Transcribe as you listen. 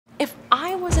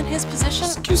I was in his position,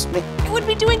 Excuse me. I would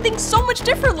be doing things so much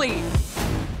differently.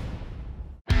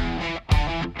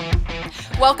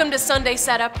 Welcome to Sunday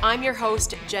Setup. I'm your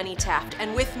host, Jenny Taft,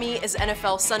 and with me is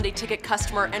NFL Sunday Ticket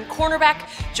customer and cornerback,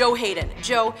 Joe Haden.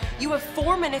 Joe, you have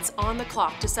 4 minutes on the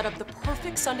clock to set up the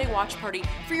perfect Sunday watch party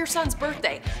for your son's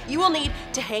birthday. You will need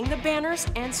to hang the banners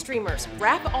and streamers,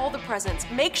 wrap all the presents,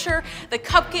 make sure the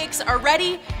cupcakes are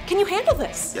ready. Can you handle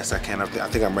this? Yes, I can. I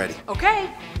think I'm ready. Okay.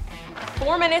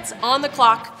 4 minutes on the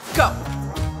clock, go.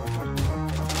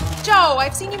 Joe,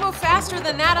 I've seen you move faster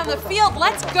than that on the field.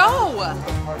 Let's go.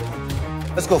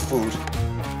 Let's go, food.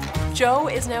 Joe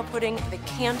is now putting the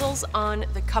candles on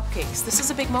the cupcakes. This is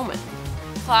a big moment.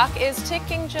 Clock is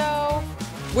ticking, Joe.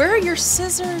 Where are your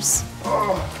scissors?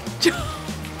 Joe.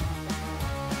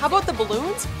 How about the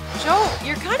balloons? Joe,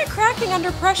 you're kind of cracking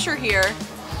under pressure here.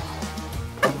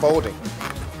 I'm folding.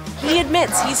 He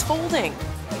admits he's folding.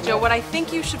 Joe, what I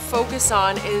think you should focus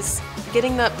on is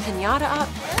getting the piñata up.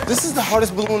 This is the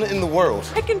hardest balloon in the world.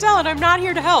 I can tell, and I'm not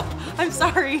here to help. I'm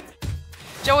sorry.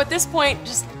 Joe, at this point,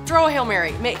 just throw a Hail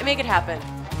Mary. Make it happen.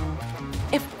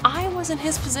 If I was in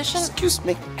his position, Excuse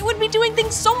me. I would be doing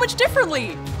things so much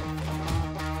differently.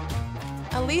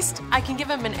 At least I can give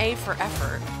him an A for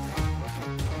effort.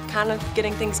 Kind of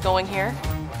getting things going here.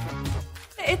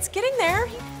 It's getting there.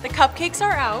 The cupcakes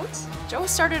are out. Joe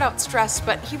started out stressed,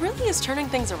 but he really is turning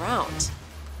things around.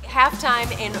 Halftime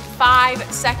in 5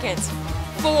 seconds.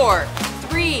 4,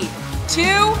 3, 2,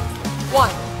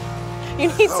 1. You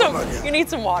need some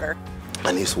water.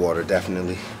 I need some water,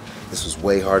 definitely. This was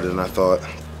way harder than I thought.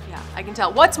 Yeah, I can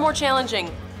tell. What's more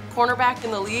challenging, cornerback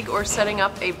in the league or setting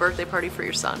up a birthday party for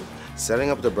your son? Setting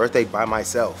up the birthday by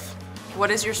myself.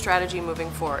 What is your strategy moving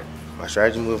forward? My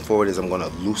strategy moving forward is I'm gonna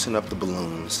loosen up the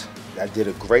balloons. I did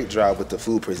a great job with the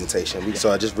food presentation,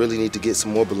 so I just really need to get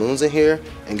some more balloons in here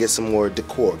and get some more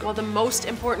decor. Well, the most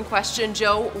important question,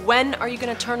 Joe, when are you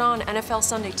gonna turn on NFL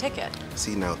Sunday Ticket?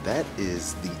 See, now that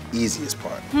is the easiest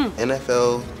part.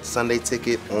 NFL Sunday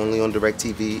Ticket only on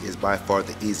DIRECTV is by far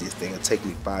the easiest thing. It'll take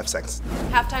me 5 seconds.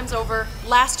 Halftime's over,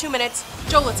 last 2 minutes.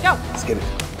 Joe, let's go. Let's get it.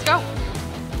 Let's go.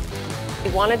 He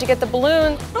wanted to get the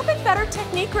balloon. A little bit better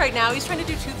technique right now. He's trying to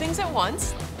do 2 things at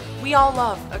once. We all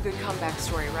love a good comeback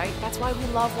story, right? That's why we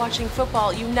love watching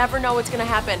football. You never know what's gonna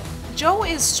happen. Joe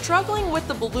is struggling with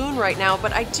the balloon right now,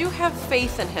 but I do have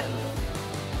faith in him.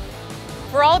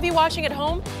 For all of you watching at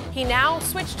home, he now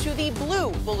switched to the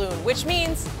blue balloon, which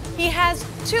means he has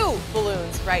 2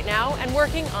 balloons right now and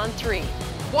working on 3.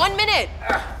 1 minute.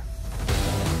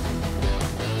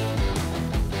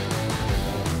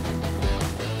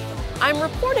 I'm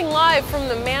reporting live from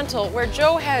the mantle where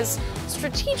Joe has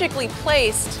strategically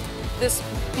placed this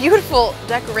beautiful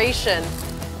decoration.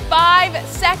 5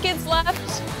 seconds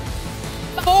left.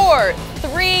 4,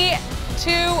 3,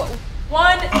 2,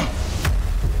 1.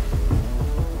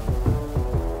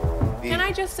 Can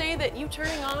I just say that you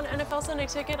turning on NFL Sunday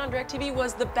Ticket on DIRECTV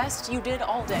was the best you did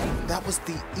all day? That was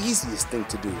the easiest thing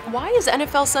to do. Why is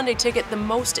NFL Sunday Ticket the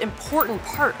most important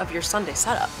part of your Sunday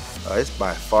setup? It's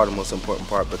by far the most important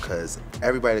part because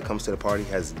everybody that comes to the party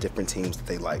has different teams that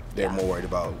they like. They're more worried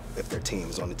about if their team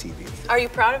is on the TV. Are you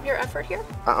proud of your effort here?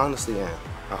 I honestly am.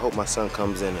 I hope my son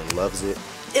comes in and loves it.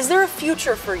 Is there a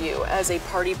future for you as a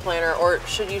party planner, or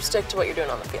should you stick to what you're doing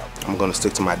on the field? I'm gonna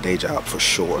stick to my day job for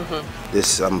sure.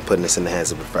 I'm putting this in the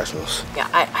hands of professionals. Yeah,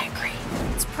 I agree.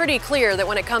 It's pretty clear that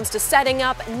when it comes to setting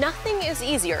up, nothing is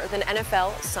easier than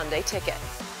NFL Sunday Ticket.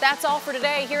 That's all for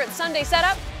today here at Sunday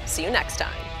Setup. See you next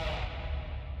time.